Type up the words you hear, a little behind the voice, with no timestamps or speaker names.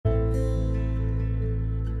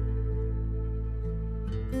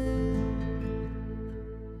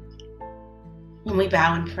When we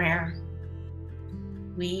bow in prayer,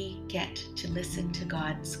 we get to listen to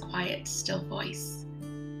God's quiet, still voice,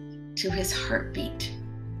 to his heartbeat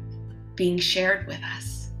being shared with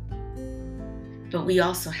us. But we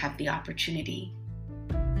also have the opportunity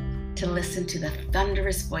to listen to the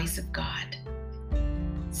thunderous voice of God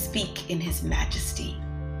speak in his majesty,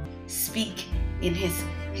 speak in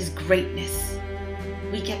his greatness.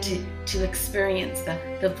 We get to experience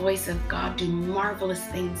the voice of God do marvelous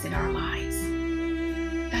things in our lives.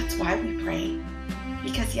 That's why we pray.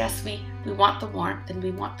 Because yes, we want the warmth and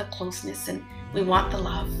we want the closeness and we want the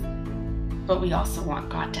love, but we also want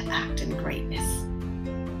God to act in greatness.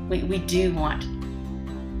 We do want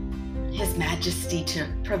his majesty to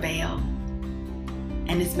prevail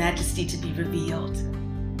and his majesty to be revealed.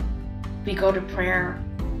 We go to prayer,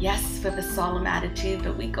 yes, with a solemn attitude,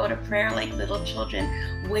 but we go to prayer like little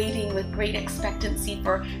children, waiting with great expectancy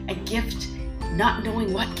for a gift, not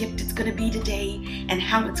knowing what gift it's going to be today and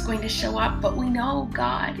how it's going to show up, but we know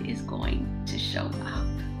God is going to show up.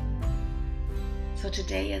 So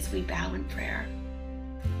today, as we bow in prayer,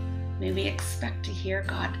 may we expect to hear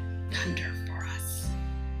God thunder for us,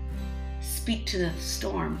 speak to the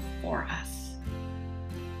storm for us,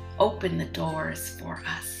 open the doors for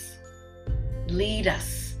us, lead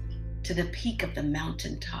us to the peak of the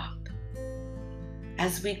mountaintop.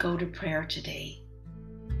 As we go to prayer today,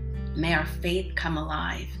 may our faith come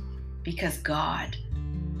alive because God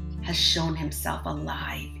has shown himself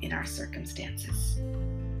alive in our circumstances.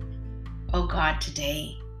 Oh God,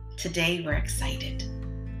 today we're excited.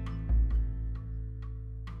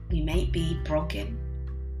 We might be broken,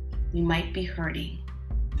 we might be hurting,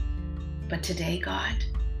 but today, God,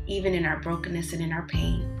 even in our brokenness and in our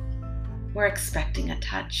pain, we're expecting a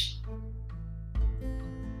touch.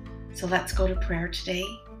 So let's go to prayer today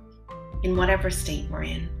in whatever state we're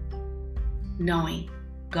in, knowing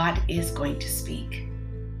God is going to speak,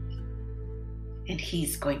 and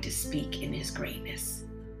he's going to speak in his greatness,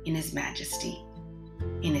 in his majesty,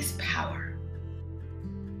 in his power.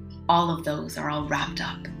 All of those are all wrapped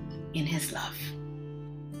up in his love,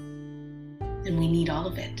 and we need all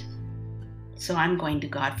of it. So I'm going to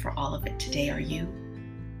God for all of it today. Are you?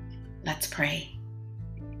 Let's pray.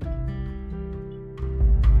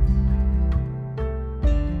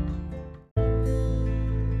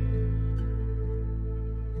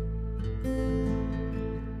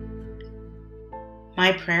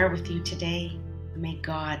 My prayer with you today, may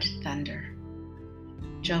God thunder.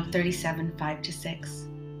 Job 37,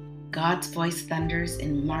 5-6. God's voice thunders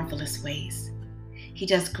in marvelous ways. He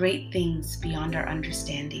does great things beyond our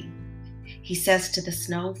understanding. He says to the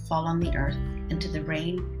snow, fall on the earth, and to the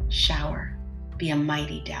rain, shower, be a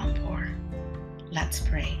mighty downpour. Let's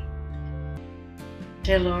pray.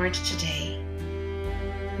 Dear Lord, today,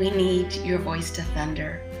 we need your voice to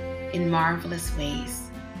thunder in marvelous ways,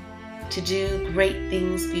 to do great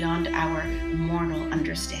things beyond our mortal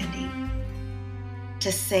understanding,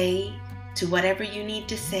 to say to whatever you need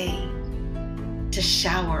to say, to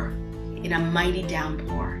shower in a mighty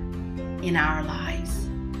downpour in our lives.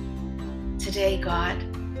 Today, God,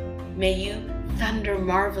 may you thunder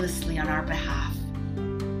marvelously on our behalf.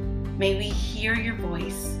 May we hear your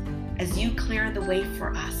voice as you clear the way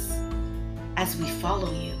for us as we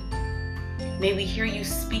follow you. May we hear you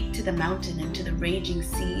speak to the mountain and to the raging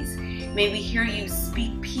seas. May we hear you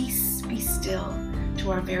speak, peace, be still,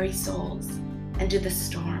 to our very souls and to the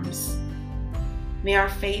storms. May our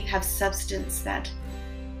faith have substance that,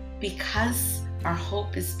 because our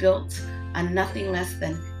hope is built on nothing less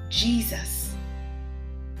than Jesus,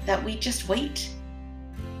 that we just wait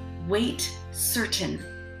certain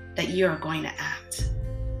that you're going to act.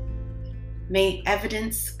 May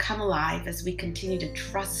evidence come alive as we continue to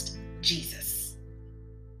trust Jesus,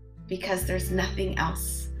 because there's nothing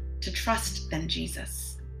else to trust than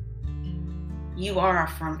Jesus. You are our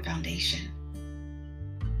firm foundation.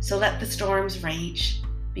 So let the storms rage,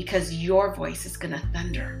 because your voice is going to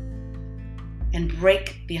thunder and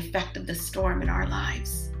break the effect of the storm in our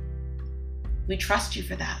lives. We trust you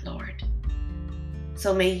for that, Lord.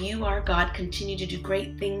 So may you, our God, continue to do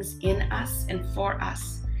great things in us and for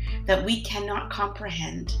us that we cannot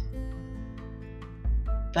comprehend,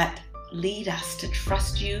 but lead us to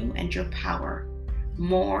trust you and your power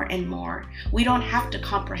more and more. We don't have to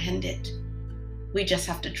comprehend it. We just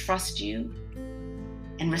have to trust you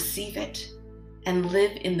and receive it and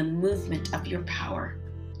live in the movement of your power.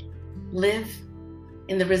 Live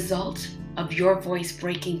in the result of your voice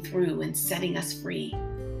breaking through and setting us free.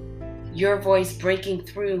 Your voice breaking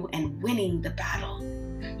through and winning the battle.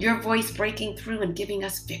 Your voice breaking through and giving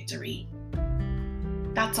us victory.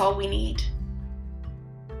 That's all we need.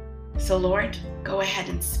 So Lord, go ahead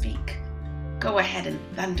and speak. Go ahead and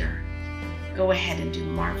thunder. Go ahead and do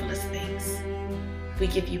marvelous things. We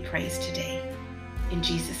give you praise today. In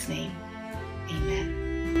Jesus' name,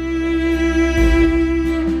 amen.